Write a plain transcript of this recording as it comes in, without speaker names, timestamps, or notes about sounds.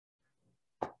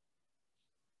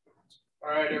All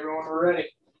right, everyone, we're ready.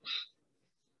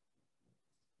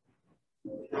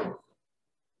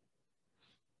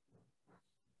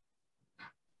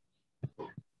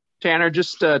 Tanner,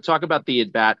 just talk about the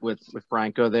at bat with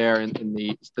Franco there in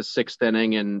the sixth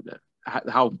inning and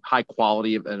how high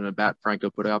quality of an at bat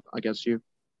Franco put up against you.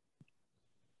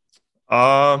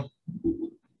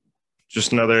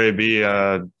 Just another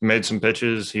AB. Made some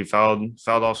pitches. He fouled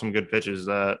off some good pitches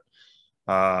that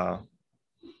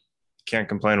can't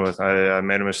complain with. I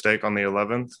made a mistake on the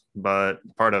 11th, but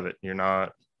part of it. You're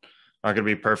not going to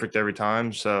be perfect every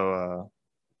time, so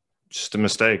just a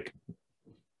mistake.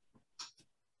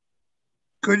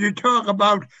 Could you talk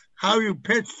about how you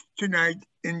pitched tonight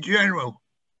in general?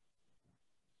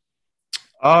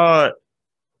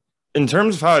 In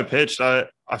terms of how I pitched, I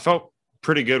felt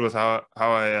pretty good with how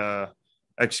I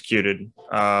executed.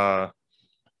 And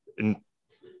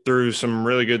through some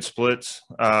really good splits,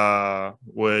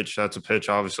 which that's a pitch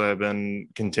obviously I've been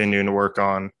continuing to work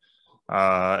on,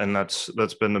 and that's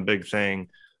been the big thing.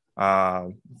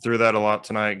 Through that a lot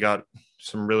tonight, got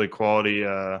some really quality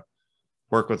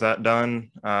work with that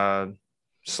done.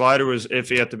 Slider was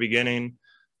iffy at the beginning,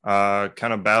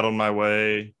 kind of battled my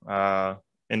way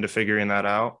into figuring that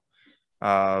out.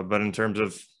 But in terms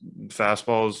of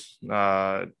fastballs,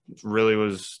 really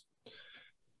was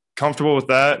comfortable with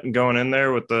that and going in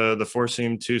there with the four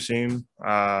seam, two seam.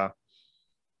 Like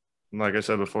I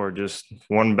said before, just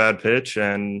one bad pitch,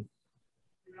 and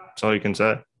that's all you can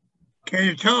say. Can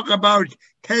you talk about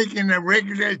taking a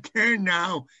regular turn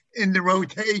now in the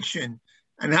rotation,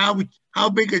 and how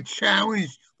big a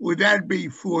challenge would that be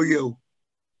for you?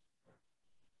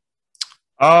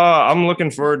 I'm looking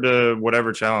forward to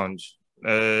whatever challenge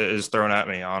is thrown at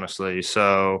me, honestly.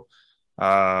 So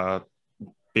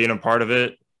being a part of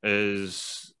it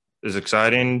is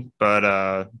exciting,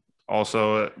 but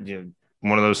also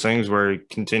one of those things where you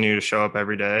continue to show up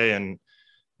every day and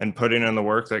putting in the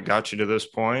work that got you to this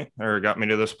point, or got me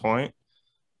to this point,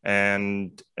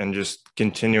 and just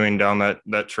continuing down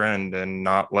that trend and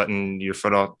not letting your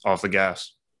foot off the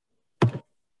gas.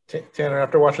 Tanner,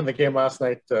 after watching the game last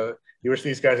night, you wish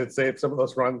these guys had saved some of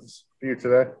those runs for you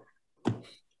today?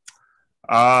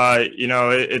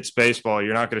 It's baseball.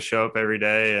 You're not going to show up every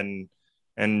day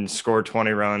and score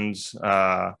 20 runs.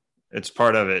 It's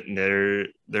part of it.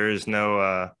 There is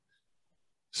no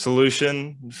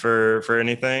solution for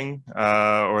anything,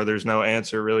 or there's no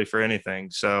answer really for anything.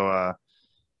 So,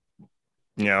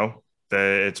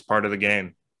 it's part of the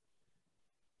game.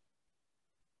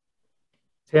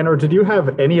 Tanner, did you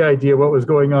have any idea what was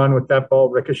going on with that ball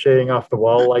ricocheting off the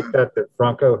wall like that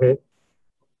Franco hit?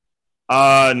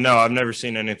 No, I've never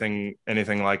seen anything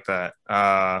like that.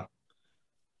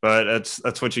 But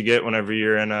that's what you get whenever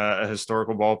you're in a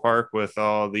historical ballpark with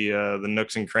all the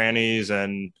nooks and crannies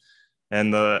and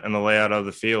the layout of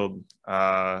the field.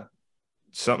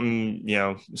 Something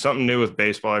new with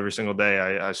baseball every single day.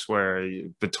 I swear,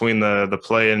 between the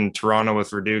play in Toronto with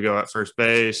Verdugo at first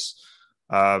base,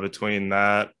 between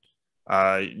that,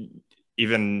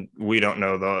 even we don't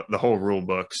know the whole rule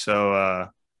book. So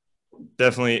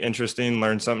definitely interesting.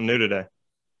 Learned something new today.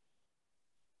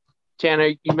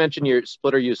 Tanner, you mentioned your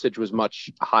splitter usage was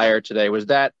much higher today. Was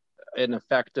that an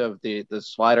effect of the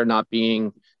slider not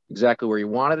being exactly where you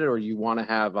wanted it, or you want to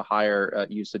have a higher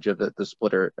usage of the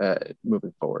splitter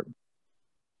moving forward?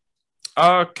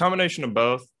 Combination of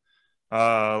both.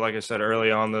 Like I said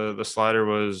early on, the slider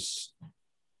was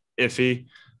iffy.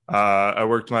 I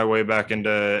worked my way back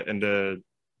into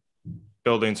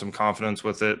building some confidence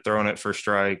with it, throwing it for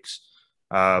strikes,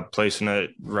 placing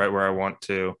it right where I want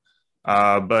to.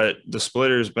 But the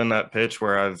splitter has been that pitch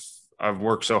where I've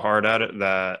worked so hard at it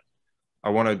that I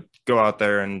want to go out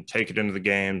there and take it into the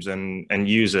games and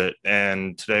use it.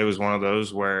 And today was one of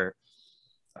those where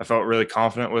I felt really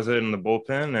confident with it in the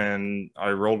bullpen, and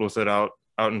I rolled with it out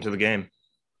into the game.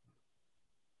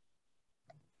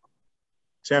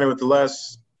 Tanner, with the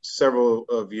last several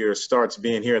of your starts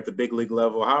being here at the big league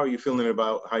level, how are you feeling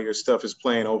about how your stuff is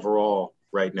playing overall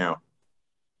right now?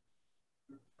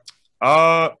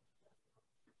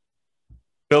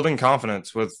 Building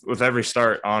confidence with every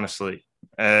start, honestly.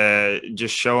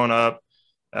 Just showing up,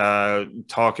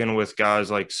 talking with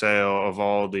guys like Sale,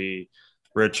 Evaldi,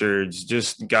 Richards,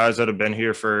 just guys that have been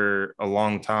here for a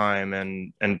long time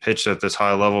and pitched at this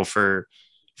high level for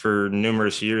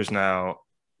numerous years now.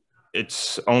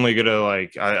 It's only gonna,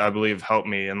 I believe, help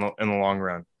me in the long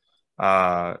run.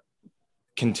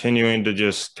 Continuing to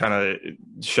just kind of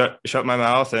shut my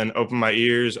mouth and open my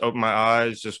ears, open my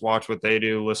eyes, just watch what they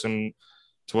do, listen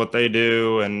to what they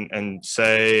do and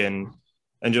say and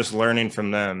just learning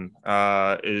from them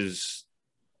is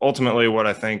ultimately what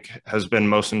I think has been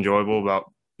most enjoyable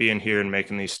about being here and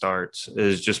making these starts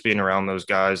is just being around those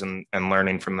guys and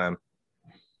learning from them.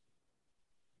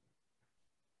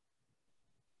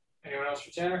 Anyone else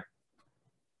for Tanner?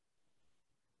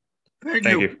 Thank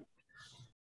Thank you. you.